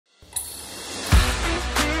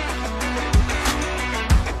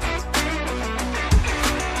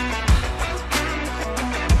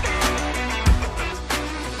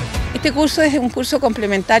Este curso es un curso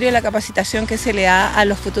complementario a la capacitación que se le da a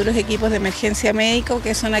los futuros equipos de emergencia médico,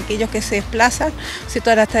 que son aquellos que se desplazan, ¿cierto?,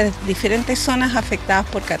 a las diferentes zonas afectadas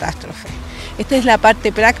por catástrofes. Esta es la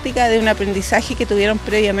parte práctica de un aprendizaje que tuvieron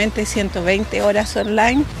previamente 120 horas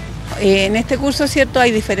online. En este curso, ¿cierto?,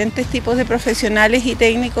 hay diferentes tipos de profesionales y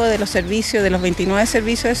técnicos de los servicios, de los 29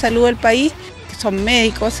 servicios de salud del país, que son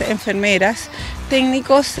médicos, enfermeras,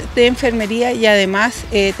 técnicos de enfermería y además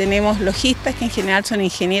tenemos logistas, que en general son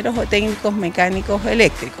ingenieros o técnicos mecánicos o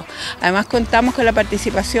eléctricos. Además contamos con la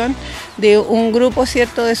participación de un grupo,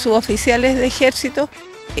 ¿cierto?, de suboficiales de Ejército.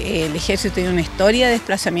 El Ejército tiene una historia de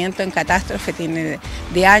desplazamiento en catástrofe, tiene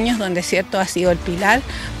de años, donde, ¿cierto?, ha sido el pilar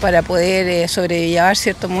para poder sobrellevar,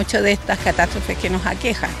 ¿cierto?, muchas de estas catástrofes que nos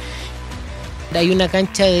aquejan. Hay una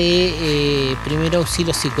cancha de primer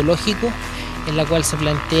auxilio psicológico, en la cual se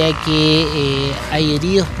plantea que hay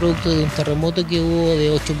heridos producto de un terremoto que hubo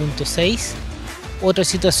de 8.6. Otras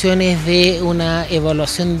situaciones de una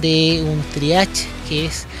evaluación de un triage, que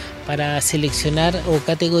es para seleccionar o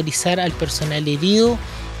categorizar al personal herido.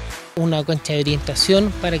 Una cancha de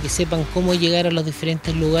orientación para que sepan cómo llegar a los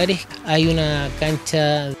diferentes lugares. Hay una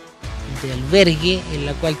cancha de albergue en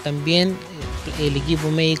la cual también el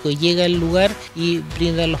equipo médico llega al lugar y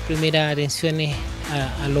brinda las primeras atenciones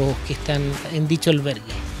a los que están en dicho albergue.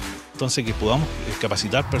 Entonces, que podamos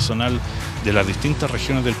capacitar personal de las distintas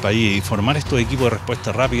regiones del país y formar estos equipos de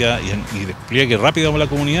respuesta rápida y despliegue rápido a la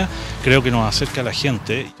comunidad, creo que nos acerca a la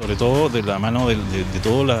gente, sobre todo de la mano de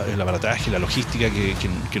todo el aparataje, la logística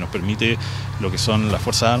que nos permite lo que son las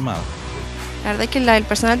Fuerzas Armadas. La verdad es que el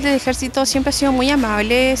personal del Ejército siempre ha sido muy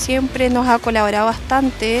amable, siempre nos ha colaborado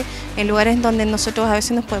bastante en lugares donde nosotros a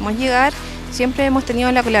veces nos podemos llegar. Siempre hemos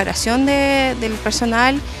tenido la colaboración del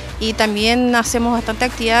personal y también hacemos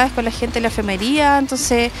bastantes actividades con la gente de la enfermería,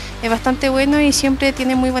 entonces es bastante bueno y siempre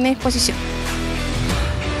tiene muy buena disposición.